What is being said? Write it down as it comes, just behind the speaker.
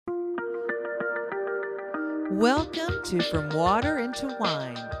Welcome to From Water into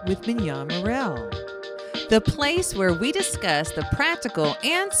Wine with Mignon Morel, the place where we discuss the practical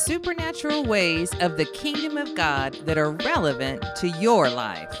and supernatural ways of the kingdom of God that are relevant to your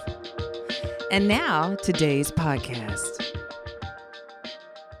life. And now, today's podcast.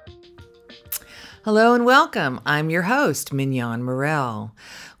 Hello and welcome. I'm your host, Mignon Morel.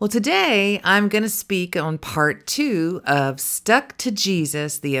 Well, today I'm going to speak on part 2 of Stuck to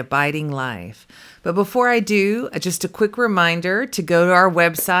Jesus, the Abiding Life. But before I do, just a quick reminder to go to our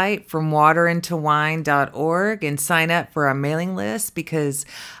website, fromwaterintowine.org, and sign up for our mailing list because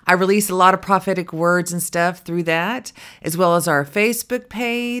I release a lot of prophetic words and stuff through that, as well as our Facebook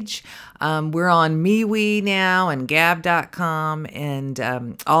page. We're on MeWe now and Gab.com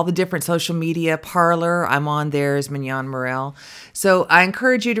and all the different social media. Parler, I'm on there as Mignon Morel. So I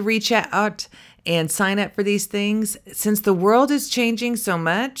encourage you to reach out and sign up for these things. Since the world is changing so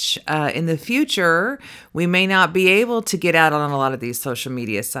much, in the future, we may not be able to get out on a lot of these social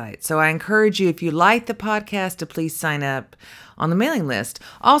media sites. So I encourage you, if you like the podcast, to please sign up on the mailing list.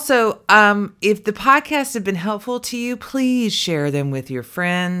 Also, if the podcasts have been helpful to you, please share them with your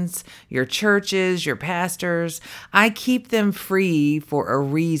friends, your churches, your pastors. I keep them free for a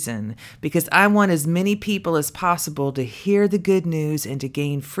reason because I want as many people as possible to hear the good news and to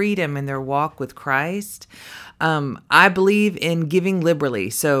gain freedom in their walk with Christ. I believe in giving liberally,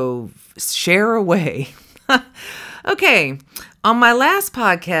 so share away. Okay, on my last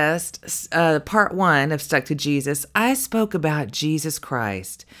podcast, part 1 of Stuck to Jesus, I spoke about Jesus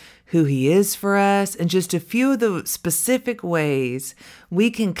Christ, who he is for us, and just a few of the specific ways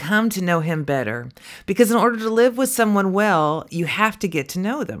we can come to know him better. Because in order to live with someone well, you have to get to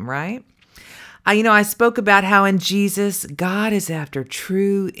know them, right? I spoke about how in Jesus, God is after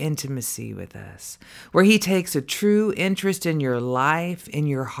true intimacy with us, where he takes a true interest in your life, in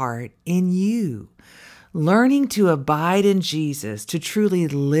your heart, in you. Learning to abide in Jesus, to truly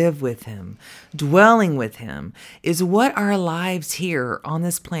live with him, dwelling with him, is what our lives here on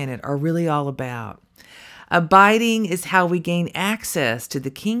this planet are really all about. Abiding is how we gain access to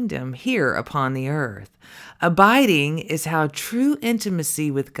the kingdom here upon the earth. Abiding is how true intimacy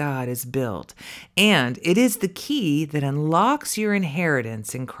with God is built, and it is the key that unlocks your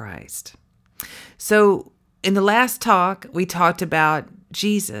inheritance in Christ. So, in the last talk, we talked about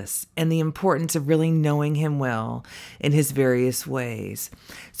Jesus and the importance of really knowing him well in his various ways.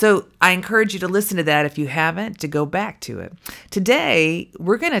 So I encourage you to listen to that if you haven't, to go back to it. Today,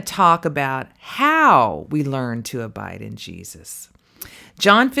 we're going to talk about how we learn to abide in Jesus.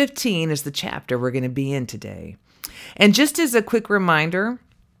 John 15 is the chapter we're going to be in today. And just as a quick reminder,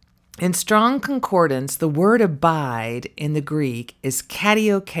 in Strong Concordance, the word abide in the Greek is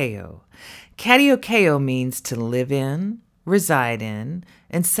katiokeo. Katiokeo means to live in, reside in,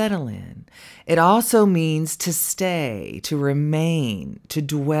 and settle in. It also means to stay, to remain, to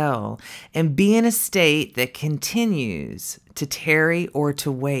dwell, and be in a state that continues to tarry or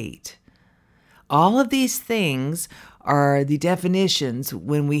to wait. All of these things are the definitions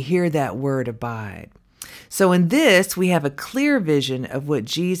when we hear that word abide. So in this, we have a clear vision of what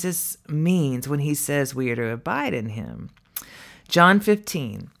Jesus means when he says we are to abide in him. John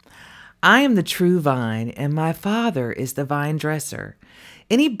 15. I am the true vine, and my Father is the vine dresser.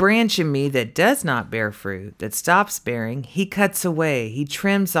 Any branch in me that does not bear fruit, that stops bearing, he cuts away, he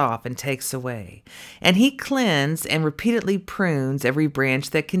trims off and takes away. And he cleanses and repeatedly prunes every branch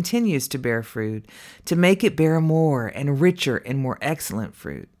that continues to bear fruit, to make it bear more and richer and more excellent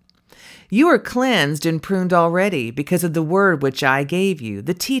fruit. You are cleansed and pruned already because of the word which I gave you,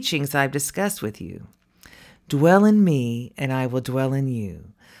 the teachings I've discussed with you. Dwell in me, and I will dwell in you.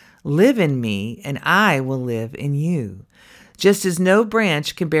 Live in me, and I will live in you. Just as no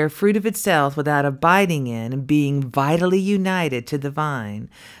branch can bear fruit of itself without abiding in and being vitally united to the vine,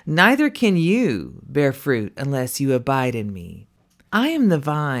 neither can you bear fruit unless you abide in me. I am the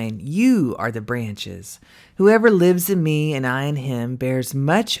vine, you are the branches. Whoever lives in me and I in him bears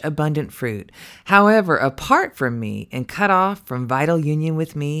much abundant fruit. However, apart from me and cut off from vital union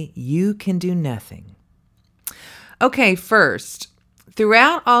with me, you can do nothing. Okay, first,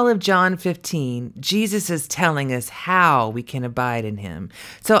 throughout all of John 15, Jesus is telling us how we can abide in him.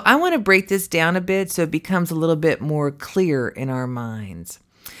 So I want to break this down a bit so it becomes a little bit more clear in our minds.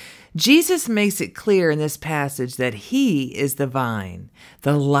 Jesus makes it clear in this passage that he is the vine,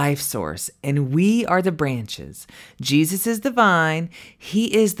 the life source, and we are the branches. Jesus is the vine,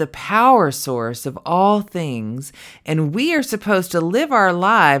 he is the power source of all things, and we are supposed to live our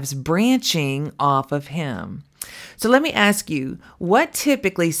lives branching off of him. So let me ask you, what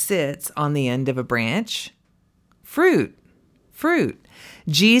typically sits on the end of a branch? Fruit.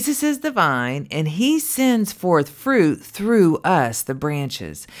 Jesus is the vine, and he sends forth fruit through us, the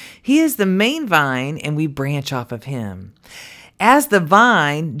branches. He is the main vine, and we branch off of him. As the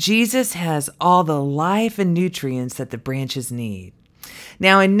vine, Jesus has all the life and nutrients that the branches need.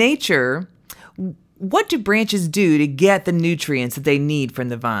 Now, in nature, what do branches do to get the nutrients that they need from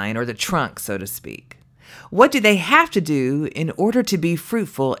the vine, or the trunk, so to speak? What do they have to do in order to be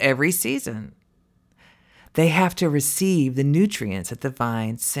fruitful every season? They have to receive the nutrients that the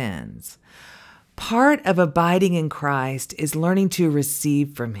vine sends. Part of abiding in Christ is learning to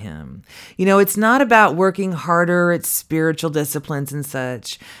receive from him. It's not about working harder at spiritual disciplines and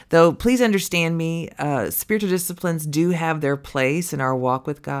such, though please understand me, spiritual disciplines do have their place in our walk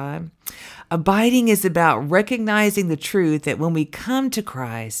with God. Abiding is about recognizing the truth that when we come to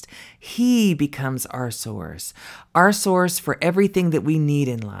Christ, he becomes our source for everything that we need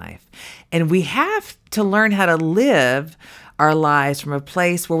in life. And we have to learn how to live our lives from a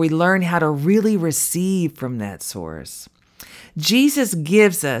place where we learn how to really receive from that source. Jesus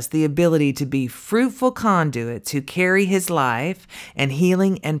gives us the ability to be fruitful conduits who carry his life and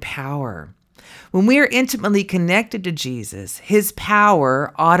healing and power. When we are intimately connected to Jesus, his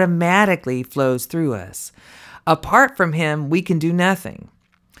power automatically flows through us. Apart from him, we can do nothing.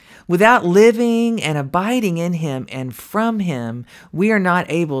 Without living and abiding in him and from him, we are not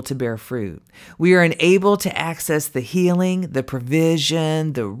able to bear fruit. We are unable to access the healing, the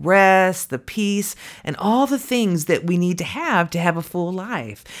provision, the rest, the peace, and all the things that we need to have a full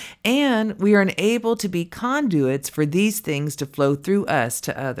life. And we are unable to be conduits for these things to flow through us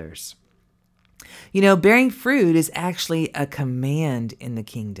to others. Bearing fruit is actually a command in the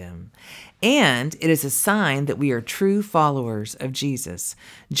kingdom, and it is a sign that we are true followers of Jesus.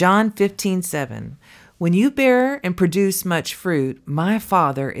 John 15:7. When you bear and produce much fruit, my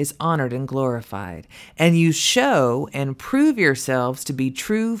Father is honored and glorified, and you show and prove yourselves to be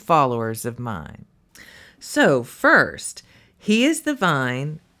true followers of mine. So first, he is the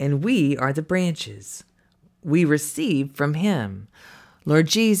vine, and we are the branches. We receive from him. Lord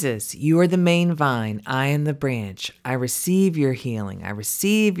Jesus, you are the main vine. I am the branch. I receive your healing. I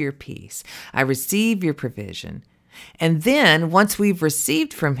receive your peace. I receive your provision. And then once we've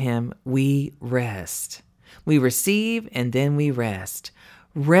received from him, we rest. We receive and then we rest.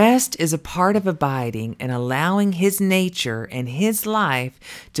 Rest is a part of abiding and allowing his nature and his life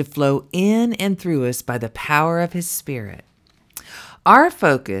to flow in and through us by the power of his Spirit. Our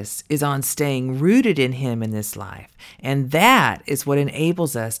focus is on staying rooted in him in this life, and that is what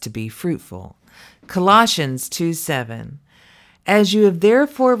enables us to be fruitful. Colossians 2:7. As you have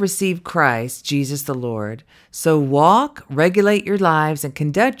therefore received Christ, Jesus the Lord, so walk, regulate your lives, and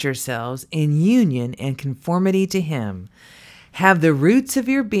conduct yourselves in union and conformity to him. Have the roots of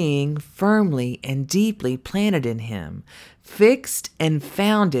your being firmly and deeply planted in him, fixed and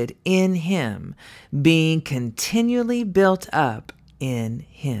founded in him, being continually built up in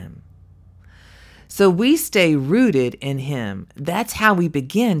him. So we stay rooted in him. That's how we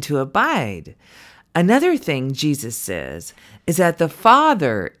begin to abide. Another thing Jesus says is that the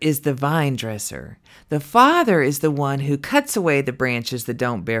Father is the vine dresser. The Father is the one who cuts away the branches that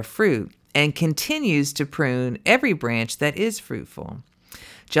don't bear fruit and continues to prune every branch that is fruitful.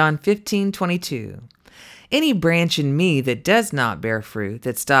 John 15:22. Any branch in me that does not bear fruit,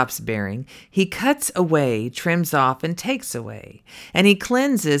 that stops bearing, he cuts away, trims off, and takes away. And he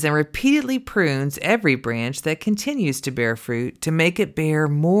cleanses and repeatedly prunes every branch that continues to bear fruit to make it bear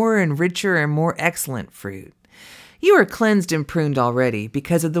more and richer and more excellent fruit. You are cleansed and pruned already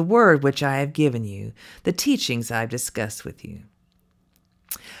because of the word which I have given you, the teachings I've discussed with you.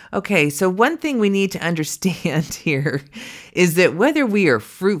 Okay, so one thing we need to understand here is that whether we are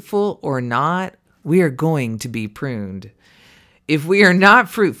fruitful or not, we are going to be pruned. If we are not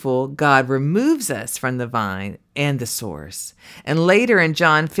fruitful, God removes us from the vine and the source. And later in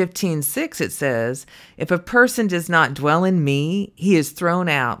John 15:6, it says, if a person does not dwell in me, he is thrown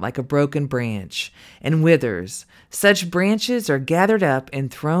out like a broken branch and withers. Such branches are gathered up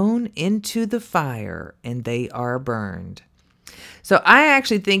and thrown into the fire, and they are burned. So I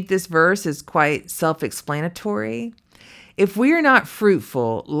actually think this verse is quite self-explanatory. If we are not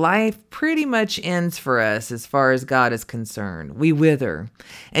fruitful, life pretty much ends for us as far as God is concerned. We wither.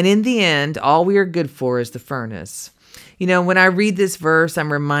 And in the end, all we are good for is the furnace. When I read this verse,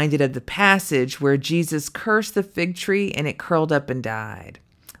 I'm reminded of the passage where Jesus cursed the fig tree and it curled up and died.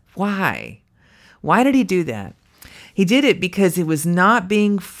 Why? Why did he do that? He did it because it was not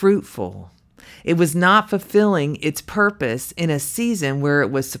being fruitful. It was not fulfilling its purpose in a season where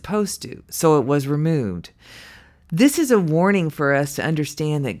it was supposed to, so it was removed. This is a warning for us to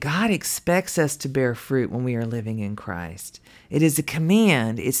understand that God expects us to bear fruit when we are living in Christ. It is a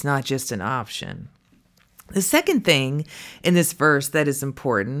command. It's not just an option. The second thing in this verse that is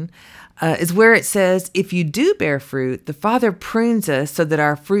important is where it says, if you do bear fruit, the Father prunes us so that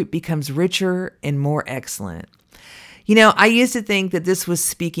our fruit becomes richer and more excellent. I used to think that this was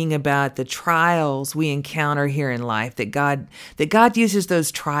speaking about the trials we encounter here in life, that God uses those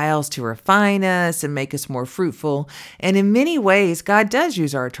trials to refine us and make us more fruitful. And in many ways, God does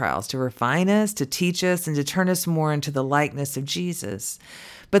use our trials to refine us, to teach us, and to turn us more into the likeness of Jesus.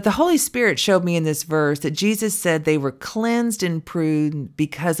 But the Holy Spirit showed me in this verse that Jesus said they were cleansed and pruned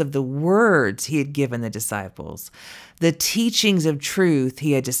because of the words he had given the disciples, the teachings of truth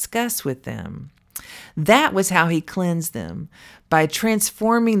he had discussed with them. That was how he cleansed them, by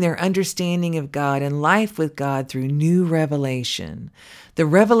transforming their understanding of God and life with God through new revelation. The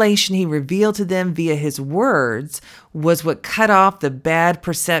revelation he revealed to them via his words was what cut off the bad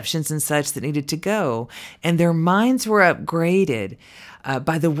perceptions and such that needed to go, and their minds were upgraded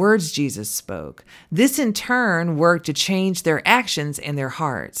by the words Jesus spoke. This in turn worked to change their actions and their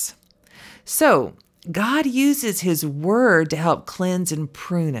hearts. So, God uses his word to help cleanse and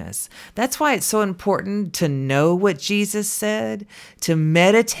prune us. That's why it's so important to know what Jesus said, to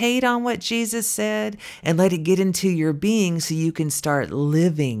meditate on what Jesus said, and let it get into your being so you can start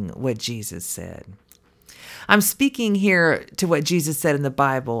living what Jesus said. I'm speaking here to what Jesus said in the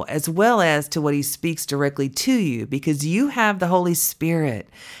Bible, as well as to what he speaks directly to you, because you have the Holy Spirit,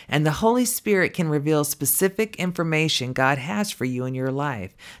 and the Holy Spirit can reveal specific information God has for you in your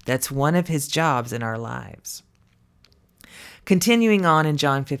life. That's one of his jobs in our lives. Continuing on in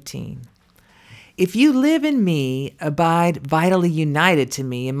John 15. If you live in me, abide vitally united to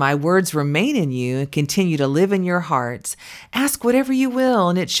me, and my words remain in you and continue to live in your hearts, ask whatever you will,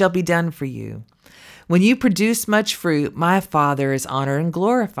 and it shall be done for you. When you produce much fruit, my Father is honored and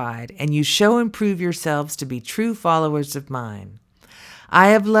glorified, and you show and prove yourselves to be true followers of mine. I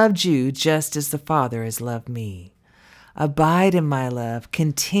have loved you just as the Father has loved me. Abide in my love.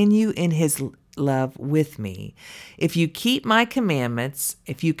 Continue in his love with me. If you keep my commandments,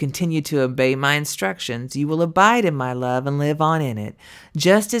 if you continue to obey my instructions, you will abide in my love and live on in it,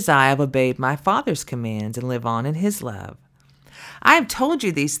 just as I have obeyed my Father's commands and live on in his love. I have told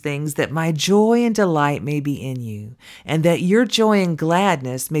you these things that my joy and delight may be in you, and that your joy and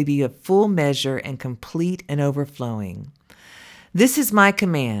gladness may be of full measure and complete and overflowing. This is my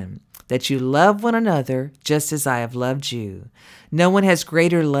command, that you love one another just as I have loved you. No one has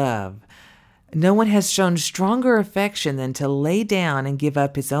greater love. No one has shown stronger affection than to lay down and give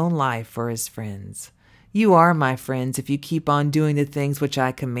up his own life for his friends. You are my friends if you keep on doing the things which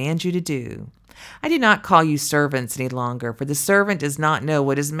I command you to do. I do not call you servants any longer, for the servant does not know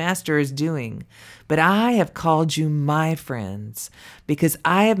what his master is doing. But I have called you my friends, because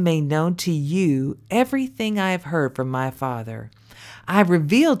I have made known to you everything I have heard from my Father. I have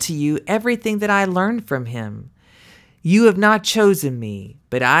revealed to you everything that I learned from him. You have not chosen me,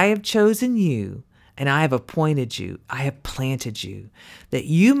 but I have chosen you, and I have appointed you, I have planted you, that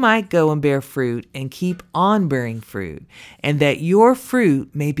you might go and bear fruit and keep on bearing fruit, and that your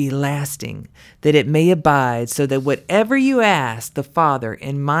fruit may be lasting, that it may abide, so that whatever you ask the Father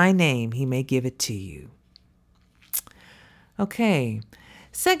in my name, he may give it to you. Okay,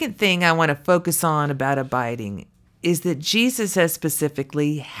 second thing I want to focus on about abiding is that Jesus says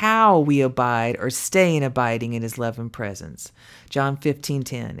specifically how we abide or stay in abiding in his love and presence. John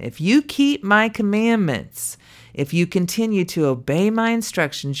 15:10. If you keep my commandments, if you continue to obey my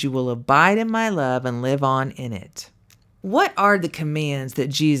instructions, you will abide in my love and live on in it. What are the commands that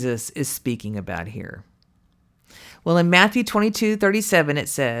Jesus is speaking about here? Well, in Matthew 22:37, it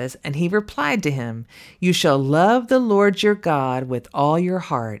says, and he replied to him, you shall love the Lord your God with all your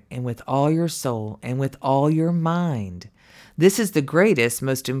heart and with all your soul and with all your mind. This is the greatest,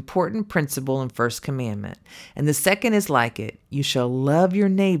 most important principle and first commandment. And the second is like it. You shall love your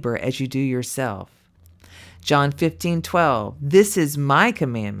neighbor as you do yourself. John 15:12, this is my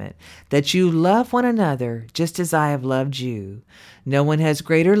commandment, that you love one another just as I have loved you. No one has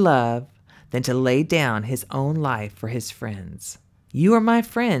greater love than to lay down his own life for his friends. You are my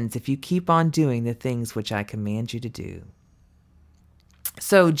friends if you keep on doing the things which I command you to do.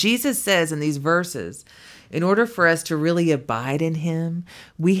 So Jesus says in these verses, in order for us to really abide in him,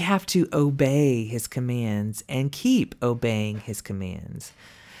 we have to obey his commands and keep obeying his commands.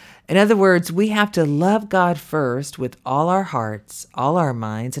 In other words, we have to love God first with all our hearts, all our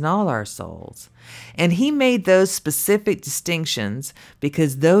minds, and all our souls. And he made those specific distinctions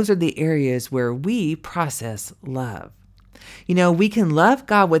because those are the areas where we process love. We can love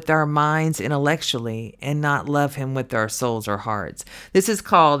God with our minds intellectually and not love him with our souls or hearts. This is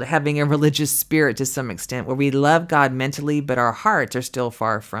called having a religious spirit to some extent, where we love God mentally, but our hearts are still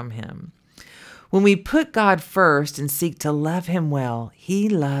far from him. When we put God first and seek to love him well, he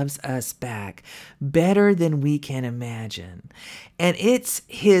loves us back better than we can imagine. And it's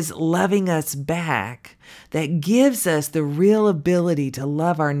his loving us back that gives us the real ability to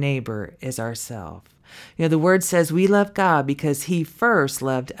love our neighbor as ourselves. The word says we love God because he first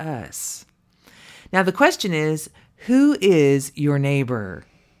loved us. Now, the question is, who is your neighbor?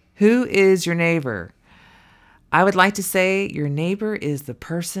 Who is your neighbor? I would like to say your neighbor is the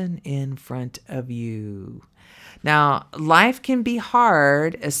person in front of you. Now, life can be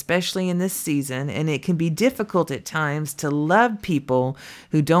hard, especially in this season, and it can be difficult at times to love people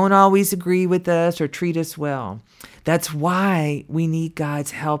who don't always agree with us or treat us well. That's why we need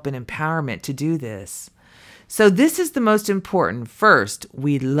God's help and empowerment to do this. So this is the most important. First,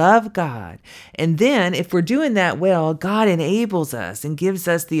 we love God. And then if we're doing that well, God enables us and gives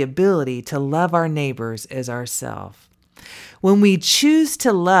us the ability to love our neighbors as ourselves. When we choose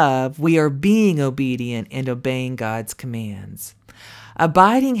to love, we are being obedient and obeying God's commands.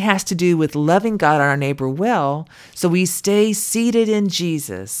 Abiding has to do with loving God and our neighbor well, so we stay seated in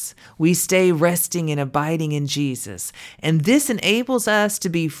Jesus. We stay resting and abiding in Jesus. And this enables us to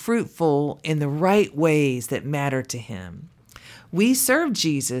be fruitful in the right ways that matter to him. We serve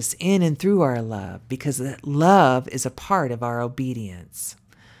Jesus in and through our love because that love is a part of our obedience.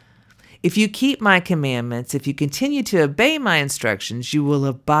 If you keep my commandments, if you continue to obey my instructions, you will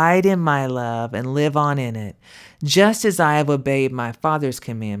abide in my love and live on in it, just as I have obeyed my Father's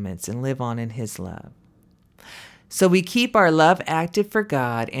commandments and live on in his love. So we keep our love active for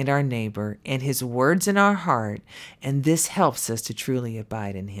God and our neighbor and his words in our heart, and this helps us to truly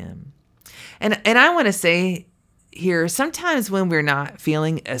abide in him. And I want to say here, sometimes when we're not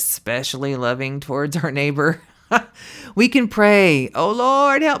feeling especially loving towards our neighbor, we can pray, oh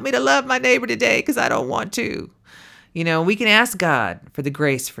Lord, help me to love my neighbor today because I don't want to. We can ask God for the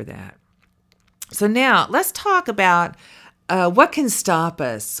grace for that. So now let's talk about what can stop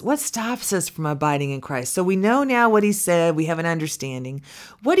us. What stops us from abiding in Christ? So we know now what he said. We have an understanding.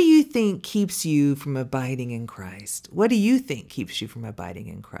 What do you think keeps you from abiding in Christ? What do you think keeps you from abiding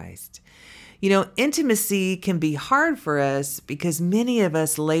in Christ? Intimacy can be hard for us because many of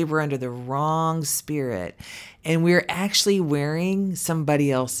us labor under the wrong spirit and we're actually wearing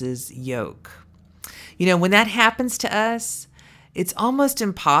somebody else's yoke. When that happens to us, it's almost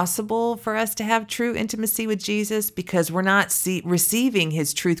impossible for us to have true intimacy with Jesus because we're not receiving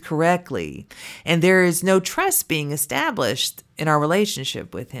his truth correctly, and there is no trust being established in our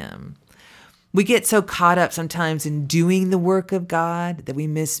relationship with him. We get so caught up sometimes in doing the work of God that we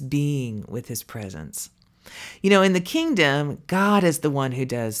miss being with his presence. In the kingdom, God is the one who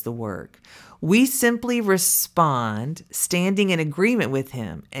does the work. We simply respond, standing in agreement with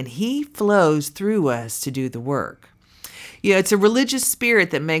him, and he flows through us to do the work. It's a religious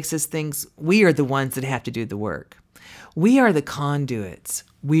spirit that makes us think we are the ones that have to do the work. We are the conduits.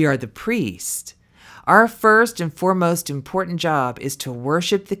 We are the priest. Our first and foremost important job is to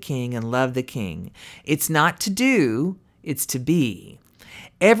worship the King and love the King. It's not to do, it's to be.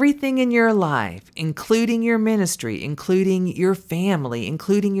 Everything in your life, including your ministry, including your family,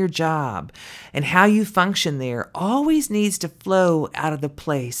 including your job, and how you function there, always needs to flow out of the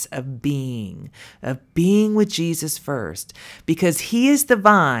place of being with Jesus first, because he is the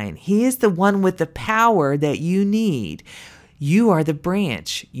vine. He is the one with the power that you need. You are the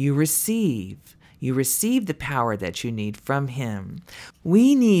branch. You receive the power that you need from him.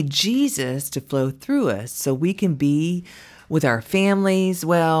 We need Jesus to flow through us so we can be with our families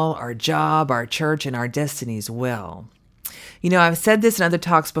well, our job, our church, and our destinies well. I've said this in other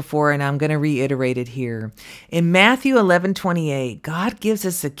talks before, and I'm going to reiterate it here. In Matthew 11:28, God gives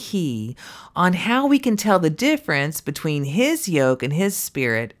us a key on how we can tell the difference between his yoke and his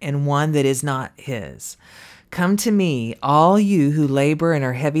spirit and one that is not his. Come to me, all you who labor and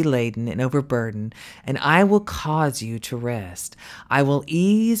are heavy laden and overburdened, and I will cause you to rest. I will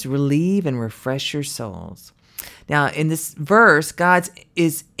ease, relieve, and refresh your souls. Now, in this verse, God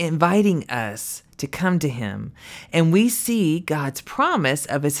is inviting us to come to him, and we see God's promise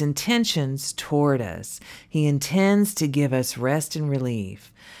of his intentions toward us. He intends to give us rest and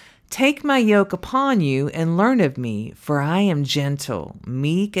relief. Take my yoke upon you and learn of me, for I am gentle,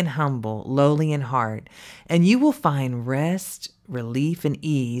 meek and humble, lowly in heart, and you will find rest, relief and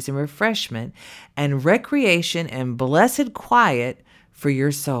ease and refreshment and recreation and blessed quiet for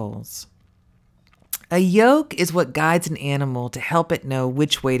your souls. A yoke is what guides an animal to help it know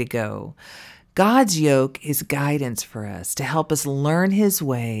which way to go. God's yoke is guidance for us to help us learn His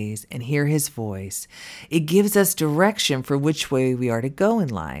ways and hear His voice. It gives us direction for which way we are to go in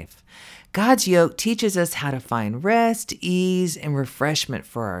life. God's yoke teaches us how to find rest, ease, and refreshment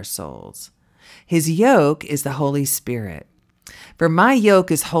for our souls. His yoke is the Holy Spirit. For my yoke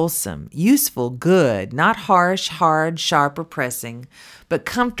is wholesome, useful, good, not harsh, hard, sharp, or pressing, but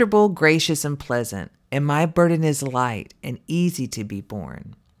comfortable, gracious, and pleasant. And my burden is light and easy to be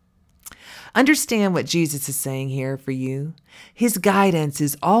borne. Understand what Jesus is saying here for you. His guidance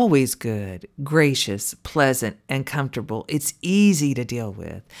is always good, gracious, pleasant, and comfortable. It's easy to deal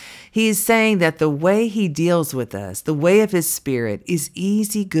with. He is saying that the way He deals with us, the way of His Spirit, is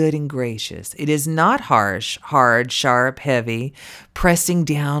easy, good, and gracious. It is not harsh, hard, sharp, heavy, pressing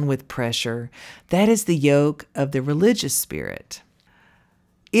down with pressure. That is the yoke of the religious spirit.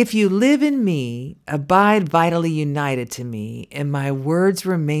 If you live in me, abide vitally united to me, and my words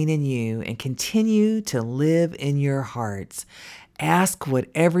remain in you and continue to live in your hearts, ask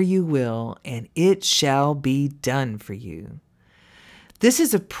whatever you will, and it shall be done for you. This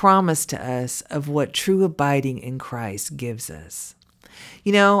is a promise to us of what true abiding in Christ gives us.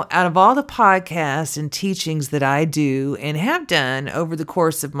 You know, out of all the podcasts and teachings that I do and have done over the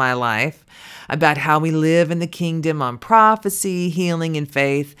course of my life about how we live in the kingdom on prophecy, healing, and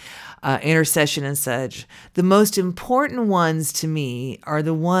faith, intercession and such, the most important ones to me are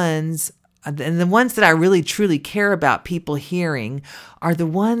the ones, and the ones that I really truly care about people hearing, are the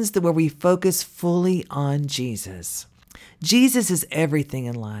ones where we focus fully on Jesus. Jesus is everything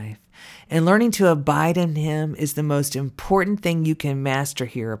in life. And learning to abide in Him is the most important thing you can master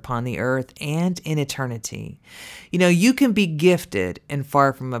here upon the earth and in eternity. You know, you can be gifted and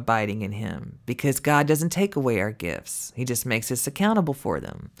far from abiding in Him because God doesn't take away our gifts. He just makes us accountable for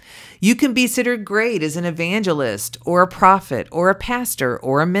them. You can be considered great as an evangelist or a prophet or a pastor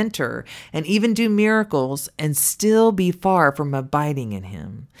or a mentor and even do miracles and still be far from abiding in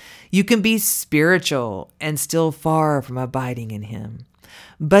Him. You can be spiritual and still far from abiding in Him.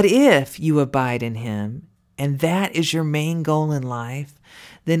 But if you abide in Him, and that is your main goal in life,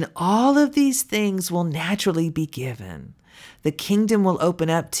 then all of these things will naturally be given. The kingdom will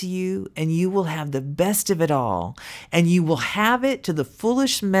open up to you, and you will have the best of it all, and you will have it to the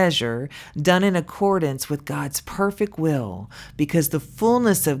fullest measure, done in accordance with God's perfect will, because the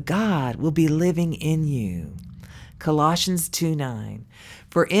fullness of God will be living in you. Colossians 2:9.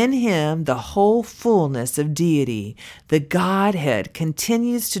 For in Him the whole fullness of deity, the Godhead,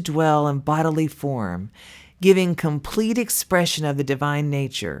 continues to dwell in bodily form, giving complete expression of the divine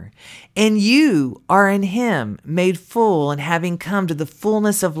nature. And you are in Him, made full and having come to the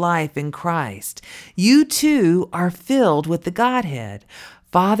fullness of life in Christ. You too are filled with the Godhead,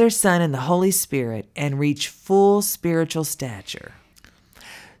 Father, Son, and the Holy Spirit, and reach full spiritual stature.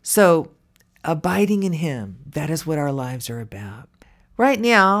 So, abiding in Him, that is what our lives are about. Right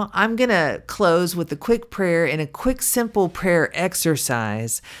now, I'm going to close with a quick prayer and a quick, simple prayer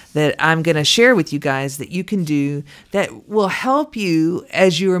exercise that I'm going to share with you guys that you can do that will help you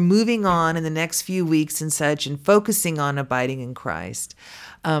as you are moving on in the next few weeks and such and focusing on abiding in Christ.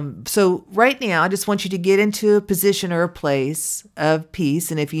 So right now, I just want you to get into a position or a place of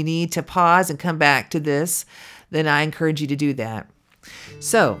peace. And if you need to pause and come back to this, then I encourage you to do that.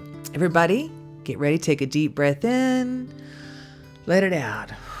 So everybody, get ready, take a deep breath in. Let it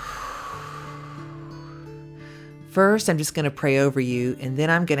out. First, I'm just going to pray over you, and then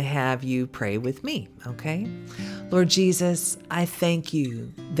I'm going to have you pray with me, okay? Lord Jesus, I thank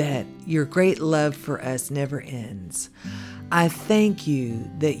you that your great love for us never ends. I thank you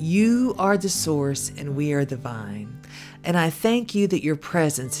that you are the source and we are the vine. And I thank you that your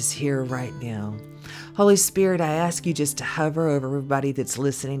presence is here right now. Holy Spirit, I ask you just to hover over everybody that's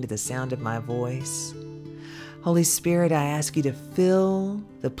listening to the sound of my voice. Holy Spirit, I ask you to fill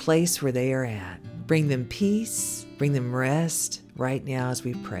the place where they are at. Bring them peace, bring them rest right now as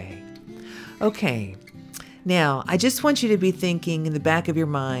we pray. Okay, now I just want you to be thinking in the back of your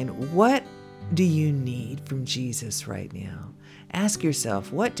mind, what do you need from Jesus right now? Ask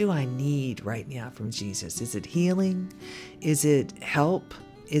yourself, what do I need right now from Jesus? Is it healing? Is it help?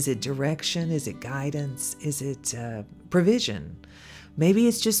 Is it direction? Is it guidance? Is it provision? Maybe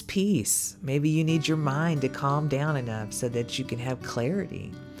it's just peace. Maybe you need your mind to calm down enough so that you can have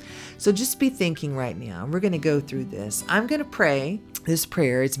clarity. So just be thinking right now. We're going to go through this. I'm going to pray this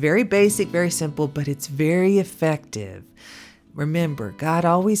prayer. It's very basic, very simple, but it's very effective. Remember, God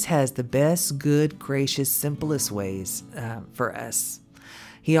always has the best, good, gracious, simplest ways for us.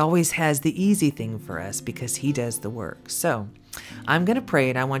 He always has the easy thing for us because He does the work. So I'm going to pray,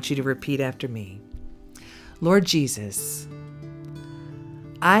 and I want you to repeat after me. Lord Jesus,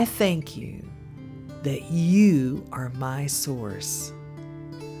 I thank you that you are my source.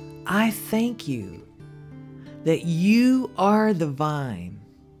 I thank you that you are the vine.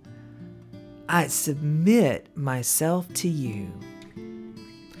 I submit myself to you,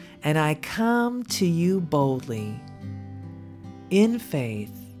 and I come to you boldly in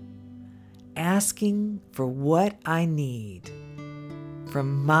faith, asking for what I need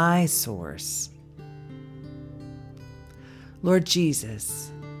from my source. Lord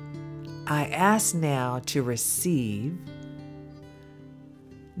Jesus, I ask now to receive.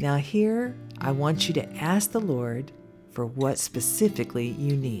 Now here, I want you to ask the Lord for what specifically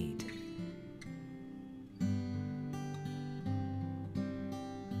you need.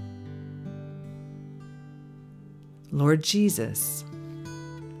 Lord Jesus,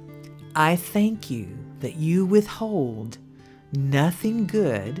 I thank you that you withhold nothing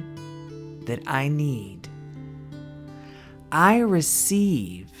good that I need. I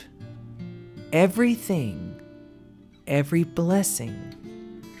receive everything, every blessing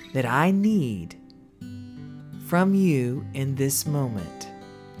that I need from you in this moment.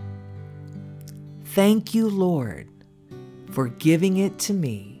 Thank you, Lord, for giving it to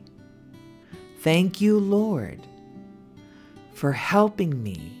me. Thank you, Lord, for helping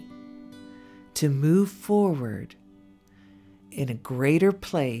me to move forward in a greater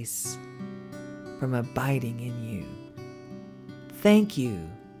place from abiding in you. Thank you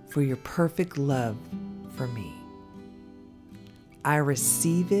for your perfect love for me. I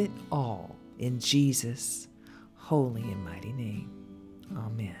receive it all in Jesus' holy and mighty name.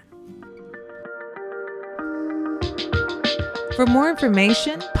 Amen. For more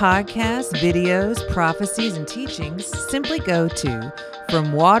information, podcasts, videos, prophecies, and teachings, simply go to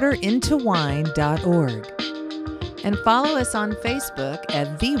FromWaterIntoWine.org and follow us on Facebook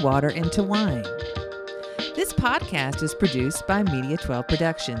at The Water Into Wine. This podcast is produced by Media 12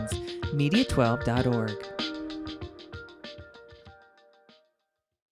 Productions, media12.org.